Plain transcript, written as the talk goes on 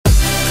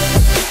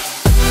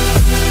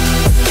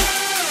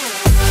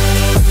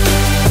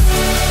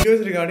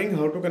regarding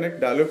how to connect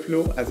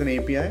Dialogflow as an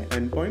API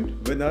endpoint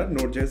with our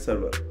Node.js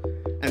server.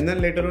 And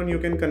then later on you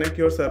can connect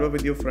your server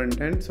with your front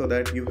end so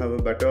that you have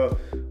a better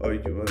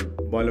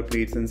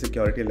boilerplates and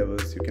security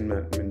levels you can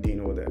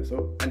maintain over there.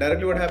 So, and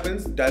directly what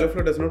happens,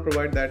 Dialogflow does not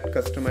provide that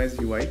customized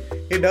UI.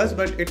 It does,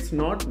 but it's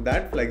not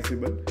that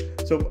flexible.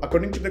 So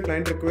according to the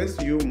client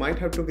request, you might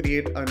have to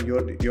create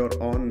your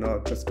own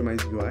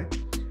customized UI.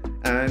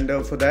 And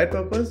for that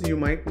purpose, you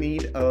might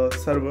need a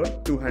server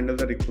to handle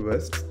the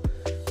requests,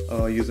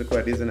 user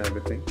queries and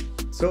everything.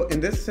 So in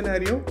this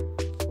scenario,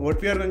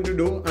 what we are going to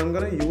do, I'm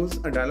going to use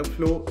a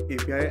Dialogflow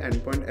API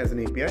endpoint as an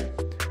API.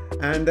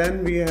 And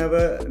then we have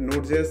a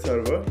Node.js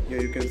server.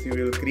 Here you can see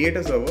we will create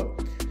a server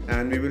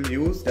and we will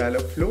use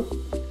Dialogflow.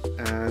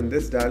 And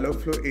this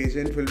Dialogflow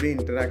agent will be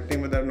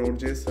interacting with our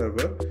Node.js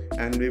server,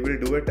 and we will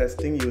do a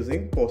testing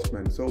using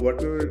Postman. So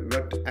what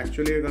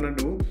actually we're gonna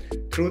do,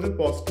 through the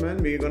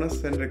Postman we're gonna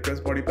send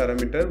request body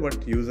parameter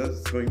what user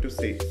is going to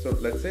say. So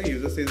let's say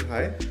user says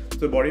hi,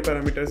 so body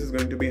parameters is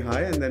going to be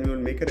hi, and then we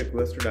will make a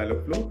request to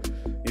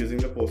Dialogflow using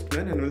the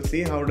Postman, and we'll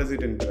see how does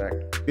it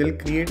interact. We'll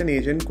create an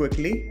agent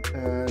quickly,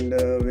 and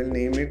we'll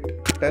name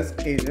it test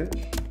agent,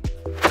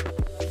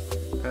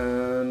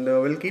 and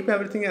we'll keep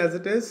everything as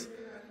it is.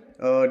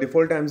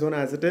 Default time zone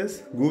as it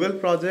is. Google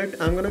project,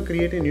 I'm gonna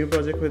create a new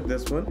project with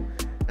this one,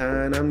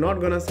 and I'm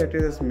not gonna set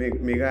it as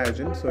mega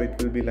agent, so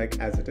it will be like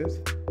as it is.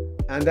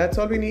 And that's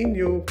all we need.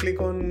 You click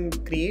on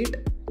create.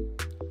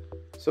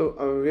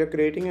 So we are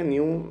creating a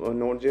new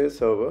Node.js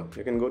server.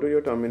 You can go to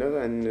your terminal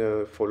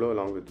and follow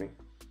along with me.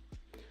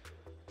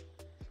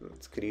 So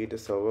let's create a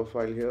server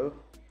file here.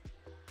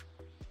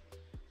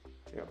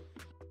 Yeah.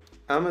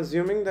 I'm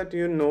assuming that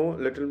you know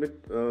a little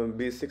bit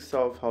basics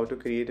of how to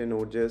create a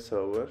Node.js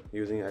server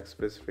using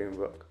Express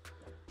framework.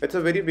 It's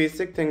a very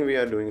basic thing we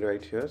are doing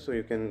right here, so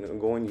you can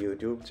go on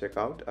YouTube, check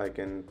out. I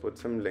can put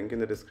some link in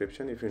the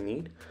description if you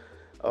need.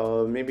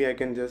 Maybe I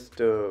can just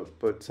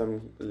put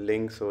some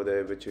links over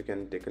there which you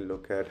can take a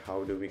look at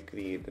how do we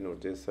create the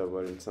Node.js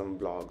server in some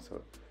blogs or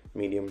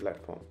Medium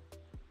platform.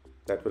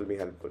 That will be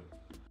helpful.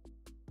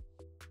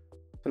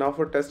 So now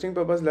for testing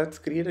purpose, let's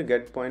create a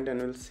get point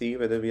and we'll see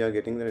whether we are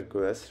getting the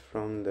request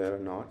from there or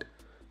not,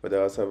 whether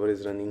our server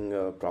is running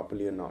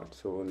properly or not.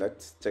 So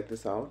let's check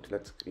this out.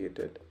 Let's create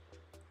it.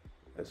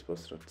 Let's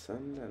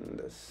post.send and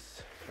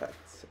this,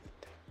 that's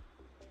it.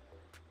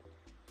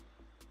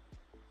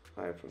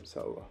 Hi from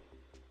server.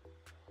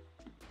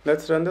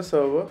 Let's run the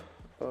server.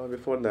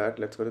 Before that,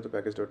 let's go to the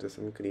package.js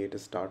and create a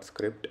start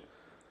script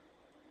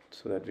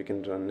so that we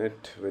can run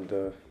it with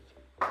the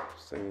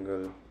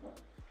single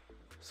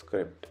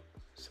script.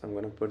 So I'm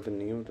going to put the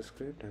name of the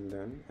script and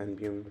then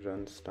npm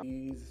run start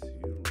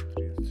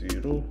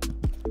 030,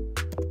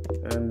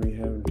 and we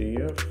have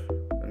df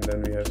and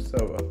then we have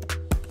server.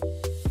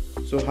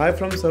 So hi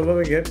from server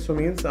we get, so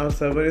means our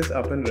server is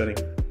up and running.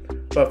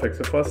 Perfect.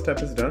 So first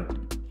step is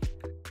done.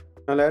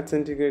 Now let's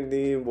integrate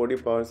the body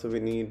parser. We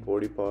need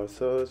body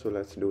parser, so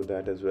let's do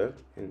that as well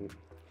in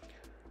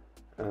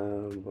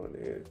body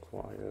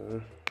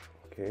require.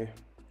 Okay,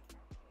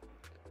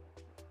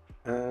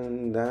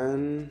 and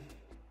then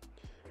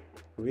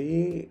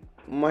we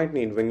might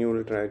need, when you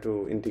will try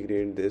to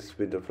integrate this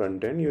with the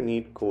front end, you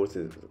need course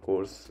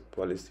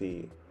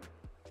policy.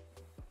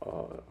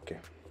 Okay,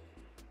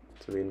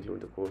 so we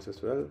include the course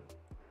as well.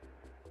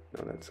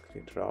 Now let's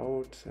create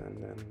routes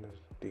and then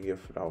df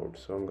route.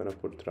 So I'm gonna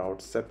put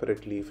routes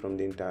separately from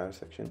the entire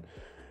section,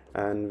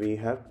 and we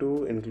have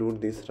to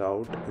include this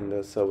route in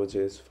the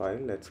server.js file.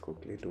 Let's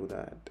quickly do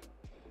that.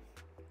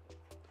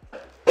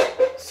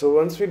 So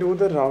once we do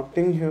the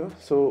routing here,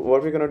 so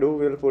what we're gonna do,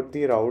 we'll put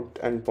the route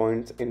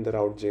endpoints in the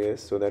route.js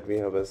so that we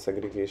have a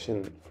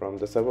segregation from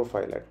the server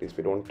file. At least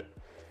we don't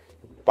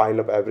pile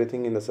up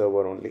everything in the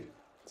server only.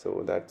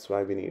 So that's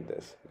why we need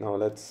this. Now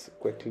let's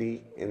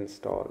quickly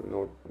install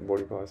Node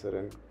body parser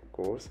and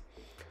course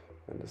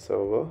and the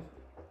server.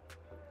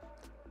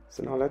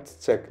 So now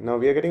let's check. Now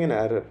we are getting an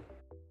error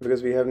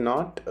because we have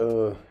not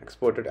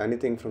exported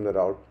anything from the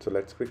route. So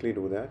let's quickly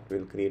do that.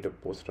 We'll create a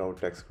post route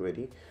text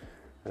query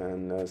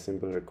and a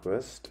simple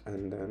request,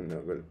 and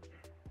then we'll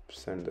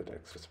send the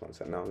text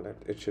response, and now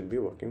it should be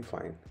working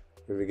fine.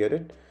 Will we get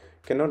it?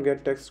 Cannot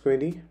get text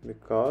query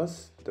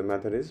because the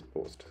method is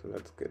post. So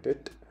let's get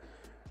it,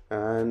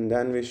 and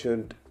then we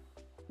should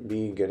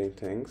be getting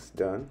things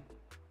done.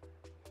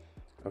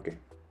 Okay,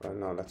 well,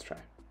 now let's try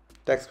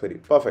text query.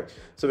 Perfect.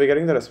 So we're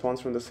getting the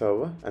response from the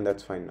server, and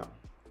that's fine now.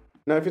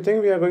 Now if you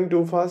think we are going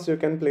too fast, you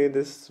can play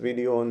this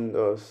video on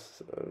the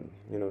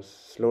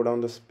slow down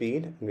the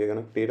speed, and we're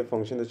going to create a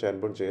function, the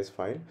chatbot.js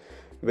file.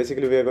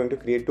 Basically we are going to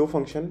create two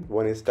functions.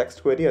 One is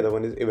text query, other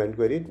one is event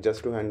query,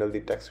 just to handle the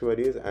text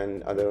queries,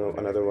 and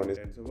another one is.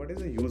 So what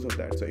is the use of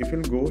that? So if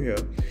you'll go here,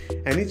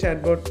 any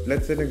chatbot,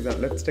 let's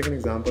take an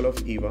example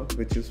of Eva,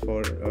 which is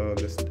for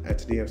this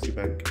HDFC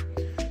bank.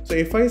 So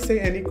if I say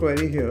any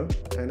query here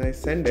and I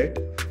send it,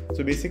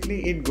 so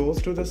basically it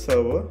goes to the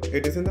server.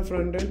 It is in the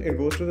front end, it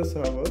goes to the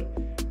server,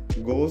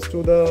 goes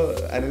to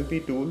the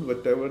NLP tool,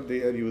 whatever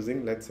they are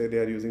using. Let's say they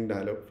are using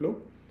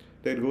Dialogflow.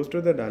 it goes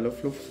to the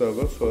Dialogflow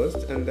server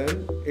first, and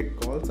then it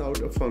calls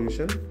out a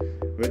function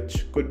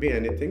which could be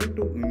anything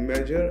to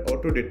measure or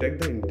to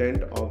detect the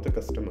intent of the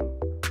customer.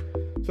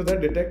 So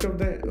that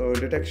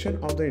detection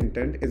of the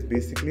intent is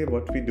basically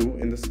what we do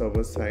in the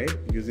server side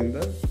using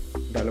the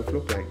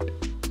Dialogflow client.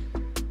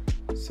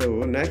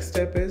 So next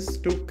step is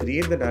to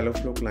create the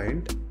Dialogflow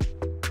client.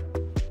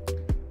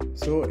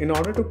 So in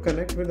order to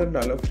connect with the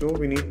Dialogflow,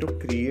 we need to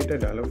create a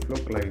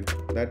Dialogflow client.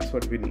 That's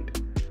what we need.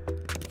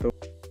 So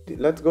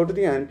let's go to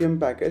the npm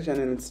package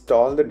and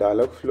install the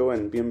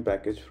Dialogflow npm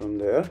package from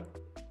there.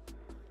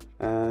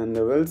 And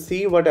we'll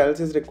see what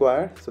else is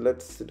required. So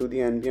let's do the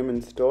npm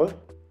install.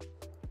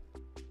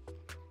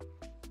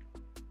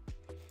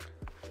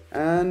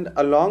 And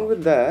along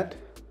with that,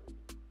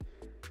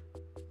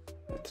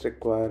 let's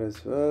require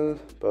as well.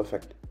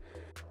 Perfect.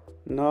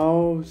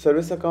 Now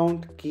service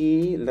account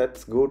key,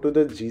 let's go to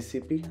the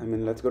GCP.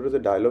 Let's go to the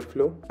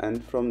Dialogflow,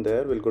 and from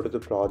there we'll go to the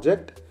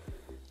project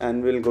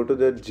and we'll go to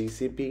the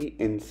GCP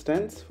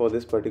instance for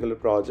this particular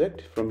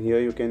project. From here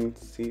you can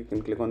see, you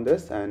can click on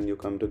this and you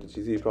come to the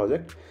GCP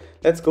project.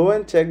 Let's go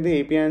and check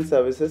the API and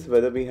services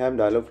whether we have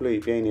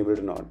Dialogflow API enabled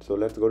or not. So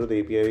let's go to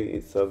the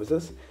API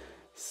services,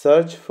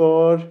 search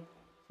for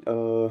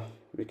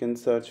we can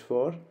search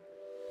for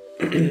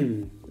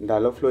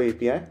Dialogflow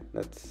API.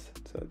 Let's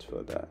search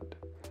for that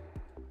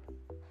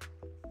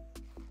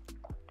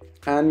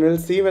and we'll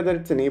see whether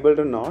it's enabled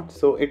or not.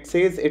 So it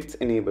says it's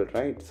enabled,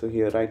 right? So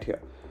here, right here.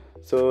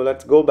 So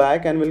let's go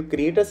back and we'll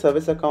create a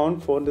service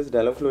account for this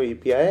Dialogflow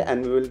API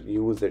and we will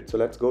use it. So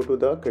let's go to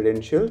the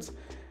credentials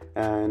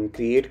and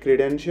create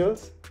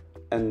credentials,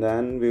 and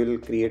then we will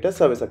create a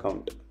service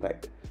account,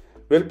 right?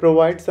 We'll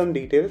provide some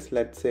details,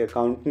 let's say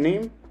account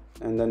name,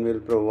 and then we'll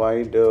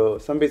provide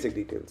some basic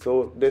details.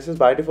 So this is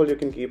by default, you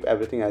can keep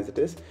everything as it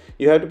is.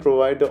 You have to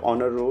provide the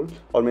owner role,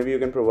 or maybe you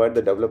can provide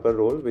the developer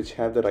role, which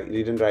have the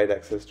read and write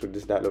access to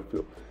this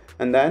Dialogflow.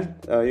 And then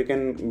you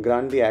can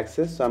grant the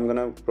access. So I'm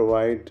gonna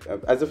provide,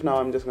 as of now,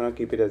 I'm just gonna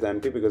keep it as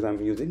empty because I'm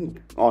using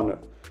owner.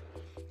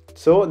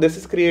 So this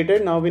is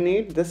created. Now we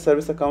need the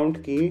service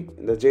account key,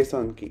 the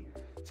JSON key.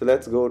 So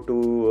let's go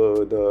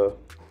to the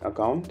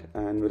account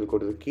and we'll go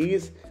to the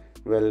keys.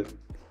 We'll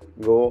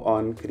go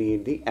on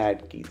create the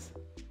add keys,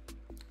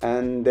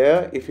 and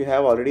there if you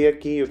have already a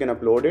key you can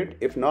upload it.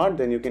 If not,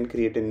 then you can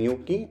create a new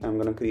key. I'm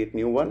going to create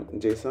new one,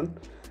 JSON,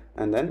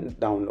 and then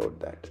download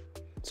that.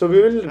 So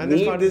we will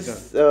need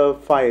this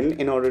file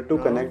in order to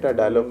connect our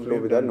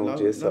Dialogflow with our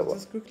Node.js server.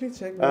 Just quickly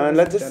check and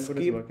let's just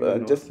keep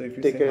just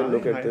take a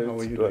look at this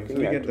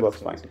working. Yeah, it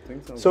works fine.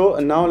 So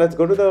now let's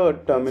go to the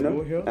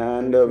terminal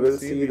and we'll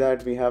see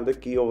that we have the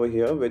key over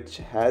here which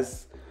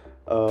has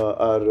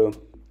our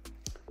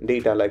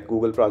data like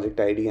Google project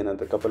ID and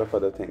a couple of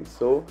other things.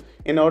 So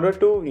in order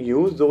to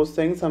use those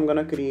things, I'm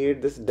gonna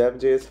create this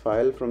dev.js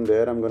file. From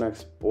there I'm gonna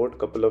export a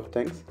couple of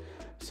things.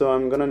 So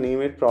I'm gonna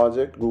name it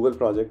project Google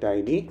project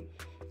ID,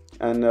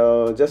 and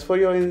just for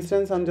your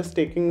instance I'm just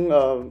taking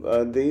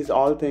these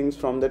all things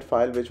from that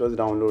file which was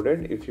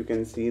downloaded. If you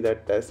can see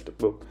that test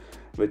book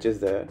which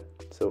is there,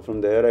 so from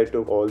there I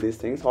took all these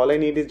things. All I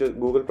need is just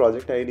Google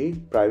project ID,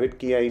 private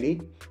key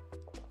ID,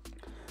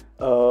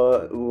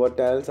 what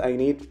else I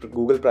need,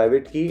 Google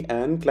private key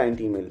and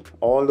client email.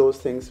 All those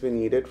things we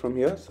needed from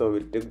here, so we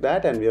took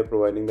that and we are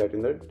providing that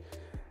in the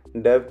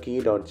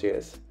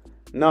devkey.js.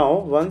 Now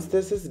once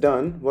this is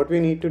done, what we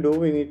need to do,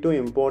 we need to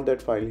import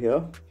that file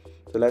here.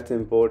 So let's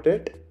import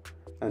it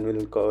and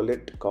we'll call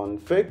it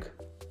config,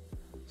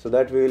 so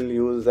that we will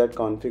use that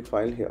config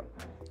file here.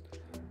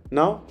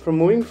 Now from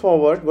moving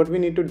forward, what we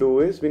need to do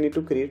is we need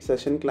to create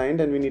session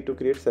client and we need to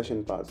create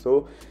session path.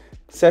 So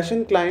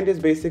session client is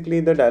basically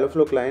the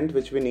Dialogflow client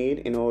which we need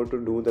in order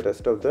to do the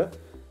rest of the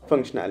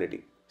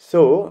functionality.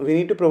 So we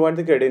need to provide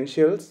the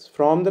credentials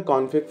from the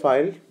config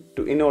file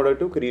in order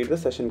to create the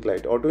session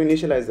client or to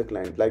initialize the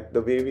client, like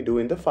the way we do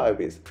in the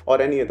Firebase or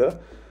any other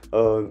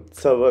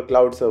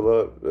cloud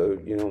server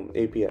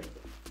API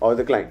or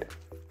the client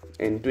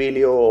in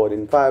Twilio or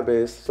in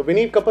Firebase. So we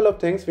need a couple of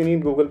things. We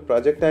need Google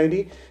project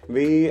ID.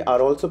 We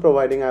are also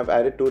providing, I've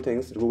added two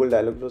things, Google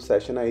Dialogflow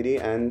session ID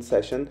and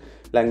session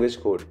language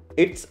code.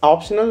 It's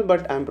optional,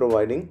 but I'm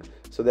providing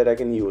so that I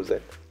can use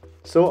it.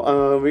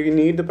 So we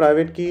need the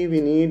private key,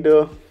 we need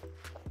the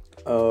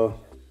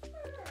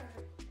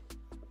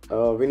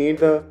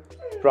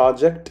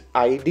project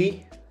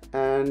ID,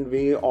 and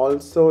we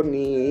also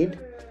need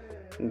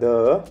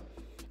the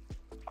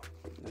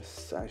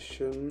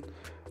session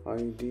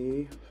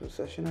ID. For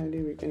session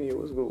ID we can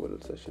use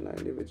Google session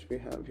ID which we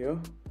have here.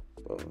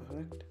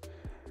 Perfect.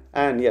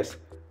 And yes,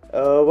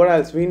 what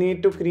else? We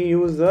need to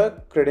use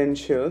the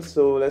credentials.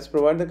 So let's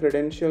provide the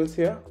credentials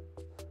here.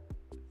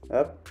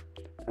 Yep.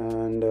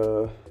 And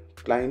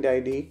client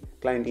ID,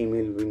 client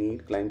email, we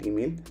need client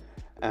email,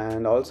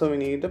 and also we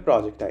need the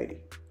project ID.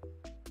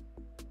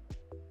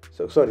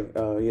 So sorry,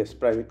 yes,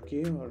 private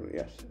key, or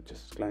yes,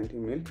 just client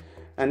email.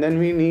 And then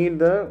we need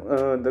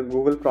the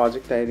Google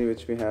project ID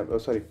which we have,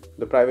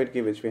 the private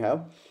key which we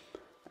have,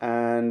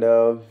 and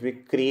we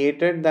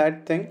created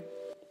that thing.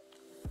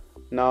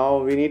 Now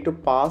we need to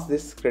pass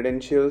this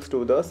credentials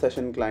to the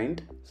session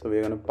client, so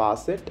we're going to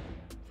pass it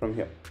from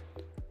here.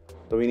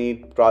 So we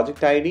need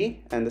project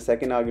ID and the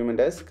second argument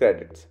as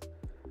credits.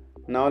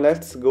 Now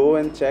let's go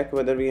and check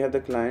whether we have the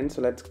client.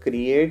 So let's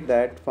create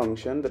that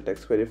function, the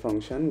text query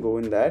function. Go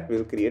in that,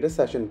 we'll create a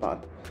session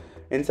path.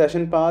 In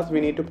session path we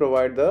need to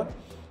provide the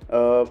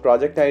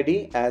project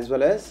ID as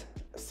well as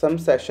some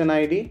session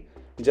ID.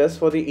 Just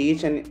for the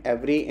each and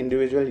every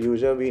individual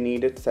user we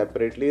need it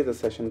separately. The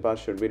session path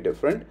should be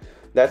different.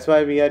 That's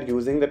why we are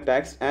using the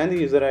text and the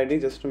user ID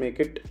just to make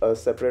it a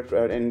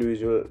separate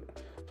individual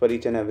for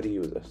each and every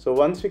user. So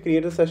once we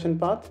create a session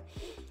path,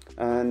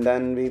 and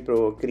then we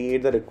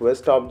create the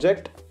request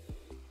object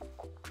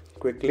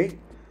quickly,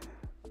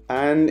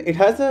 and it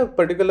has a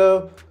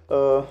particular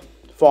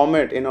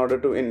format in order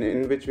to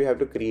in which we have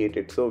to create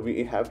it. So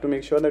we have to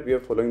make sure that we are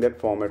following that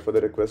format for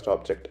the request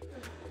object.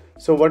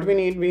 So what we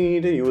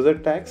need a user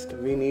text,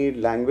 we need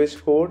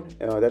language code,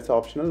 that's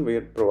optional, we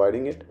are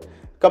providing it.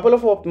 Couple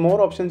of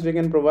more options we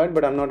can provide,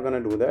 but I'm not going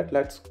to do that.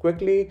 Let's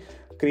quickly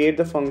create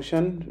the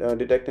function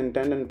detect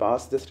intent and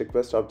pass this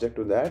request object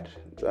to that,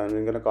 and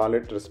we're going to call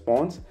it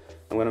response.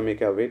 I'm going to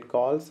make a await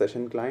call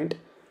session client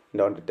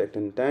dot detect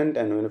intent,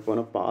 and we're going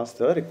to pass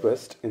the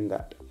request in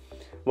that.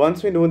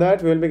 Once we do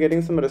that, we'll be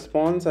getting some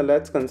response, and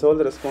let's console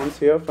the response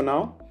here for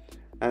now,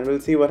 and we'll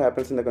see what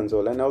happens in the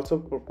console, and also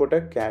put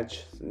a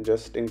catch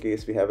just in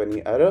case we have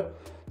any error.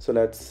 So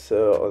let's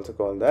also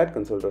call that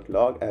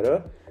console.log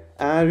error,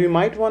 and we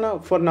might wanna,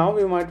 for now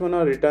we might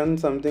wanna return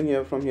something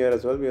here from here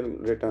as well. We'll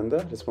return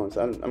the response.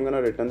 I'm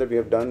gonna return that we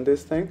have done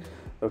this thing.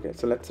 Okay,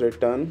 so let's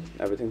return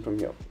everything from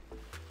here.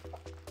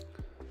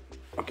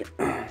 Okay,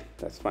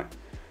 that's fine.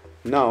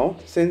 Now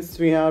since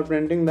we are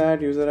printing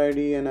that user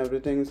ID and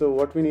everything, so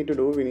what we need to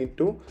do, we need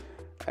to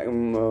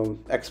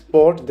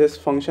export this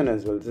function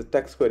as well, the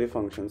text query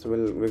function. So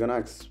we're gonna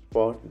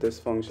export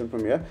this function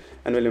from here,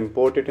 and we'll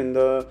import it in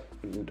the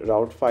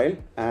route file,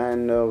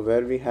 and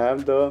where we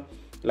have the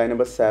line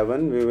number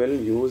 7, we will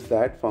use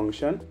that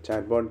function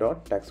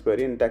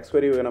chatbot.textQuery. In text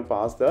query we're gonna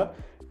pass the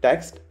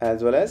text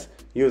as well as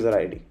user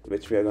ID,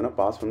 which we are gonna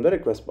pass from the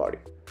request body.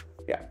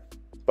 Yeah,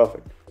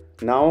 perfect.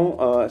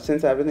 Now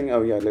since everything,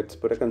 let's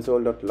put a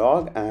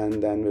console.log,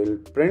 and then we'll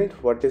print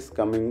what is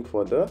coming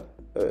for the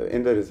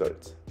in the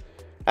results.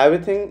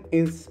 Everything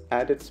is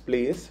at its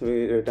place.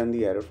 We return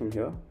the error from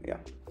here. Yeah,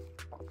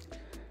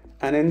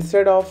 and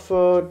instead of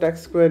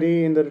text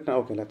query in the return,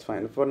 okay, that's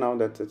fine for now.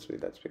 That's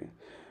fine.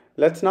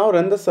 Let's now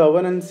run the server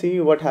and see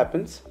what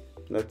happens.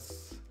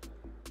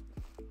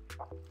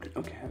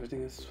 Okay,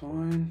 everything is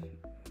fine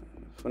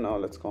for now.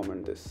 Let's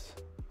comment this.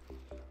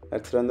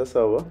 Let's run the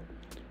server,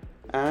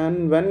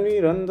 and when we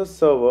run the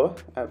server,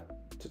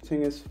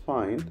 everything is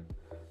fine.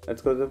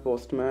 Let's go to the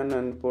postman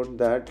and put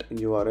that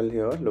URL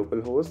here,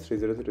 localhost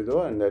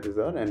 3030, and that is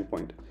our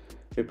endpoint.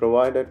 We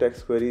provide a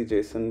text query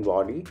JSON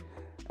body,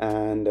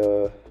 and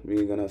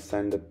we're gonna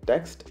send the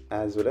text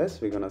as well as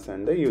we're gonna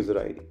send the user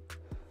ID.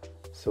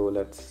 So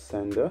let's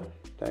send the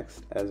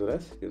text as well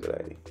as user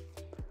ID.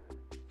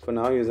 For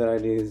now, user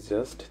ID is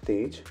just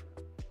Tej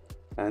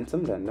and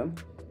some random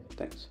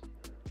things.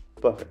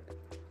 Perfect.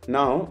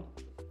 Now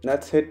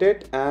let's hit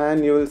it,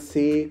 and you will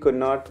see could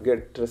not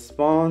get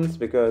response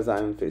because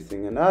I'm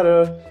facing an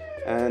error,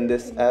 and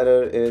this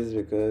error is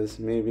because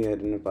maybe I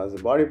didn't pass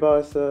the body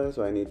parser,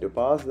 so I need to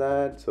pass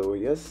that. So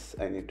yes,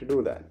 I need to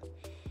do that.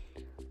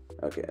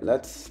 Okay,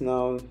 let's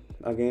now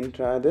again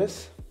try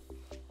this.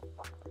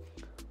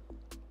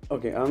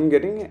 Okay, I'm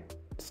getting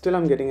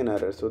an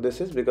error. So this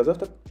is because of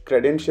the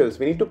credentials.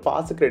 We need to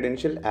pass the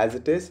credential as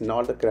it is,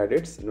 not the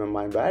credits.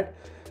 My bad.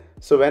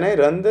 So when I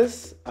run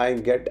this, I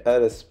get a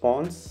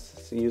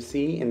response. You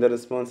see in the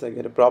response I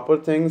get a proper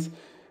things.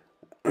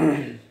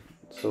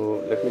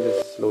 So let me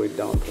just slow it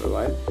down for a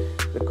while.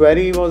 The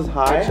query was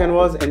high, action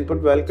was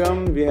input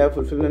welcome, we have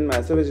fulfillment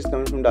message which is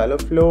coming from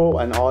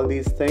Dialogflow, and all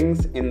these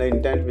things. In the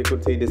intent we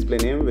could see display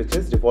name, which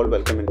is default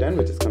welcome intent,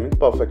 which is coming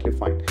perfectly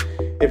fine.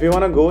 If you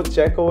want to go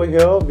check over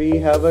here, we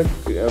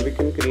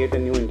can create a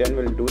new intent.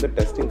 We'll do the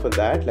testing for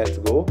that. Let's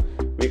go.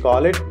 We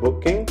call it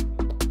booking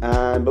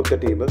and book the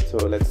table. So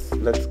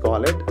let's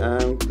call it,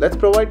 and let's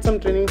provide some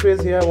training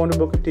phrase here. I want to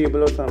book a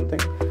table or something,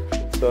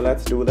 so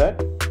let's do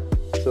that.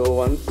 So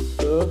once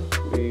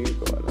we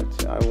go,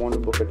 let's say I want to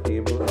book a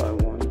table. I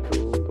want to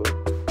book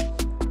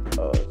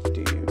a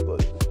table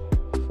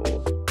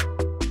for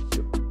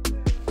 2.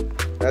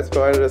 Let's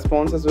provide a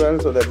response as well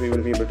so that we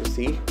will be able to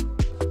see.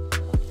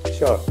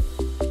 Sure,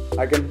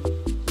 I can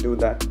do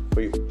that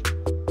for you.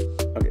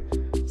 Okay,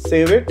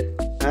 save it,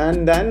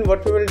 and then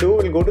what we will do,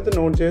 we'll go to the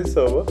Node.js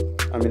server,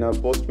 our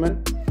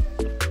postman.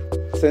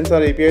 Since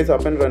our API is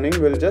up and running,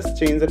 we'll just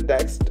change the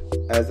text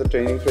as the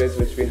training phrase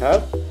which we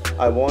have.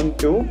 I want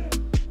to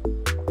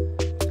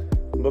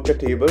book a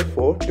table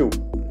for 2.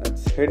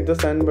 Let's hit the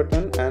send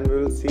button, and we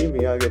will see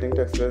we are getting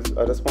text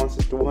response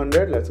is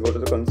 200. Let's go to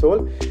the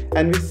console,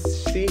 and we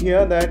see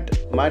here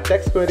that my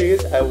text query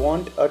is I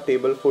want a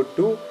table for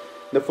 2.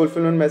 The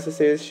fulfillment message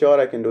says sure,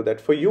 I can do that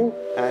for you,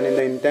 and in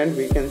the intent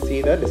we can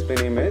see the display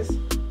name is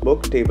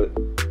book table,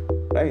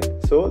 right?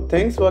 So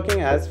things working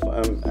as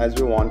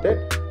we wanted.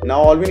 Now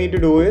all we need to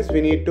do is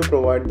we need to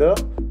provide the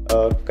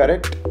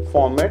correct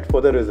format for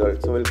the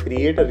result. So we'll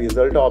create a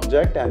result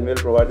object and we'll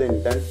provide the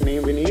intent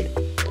name we need,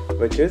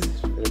 which is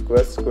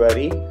request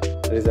query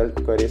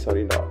result query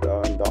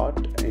dot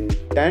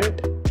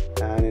intent,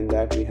 and in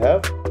that we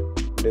have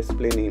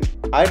display name.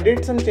 I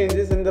did some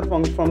changes in the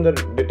from the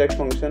detect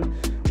function,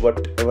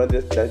 whatever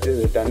that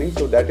is returning.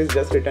 So that is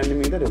just returning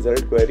me the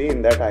result query.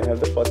 In that I have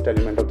the first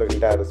element of the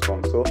entire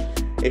response. So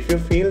if you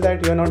feel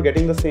that you are not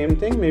getting the same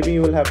thing, maybe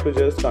you will have to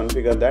just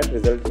configure that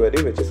result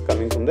query which is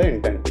coming from the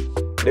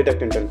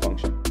detect intent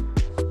function,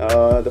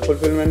 the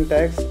fulfillment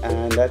text,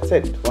 and that's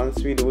it.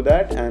 Once we do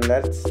that, and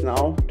let's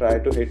now try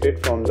to hit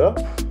it from the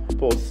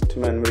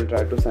postman. Will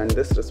try to send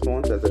this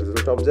response as a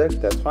result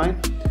object. That's fine.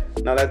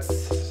 Now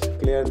let's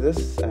clear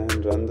this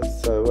and run the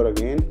server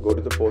again. Go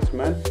to the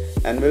postman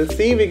and we'll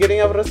see we're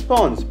getting our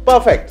response.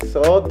 Perfect.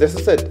 So this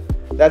is it.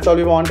 That's all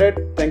we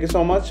wanted. Thank you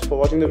so much for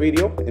watching the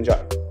video. Enjoy.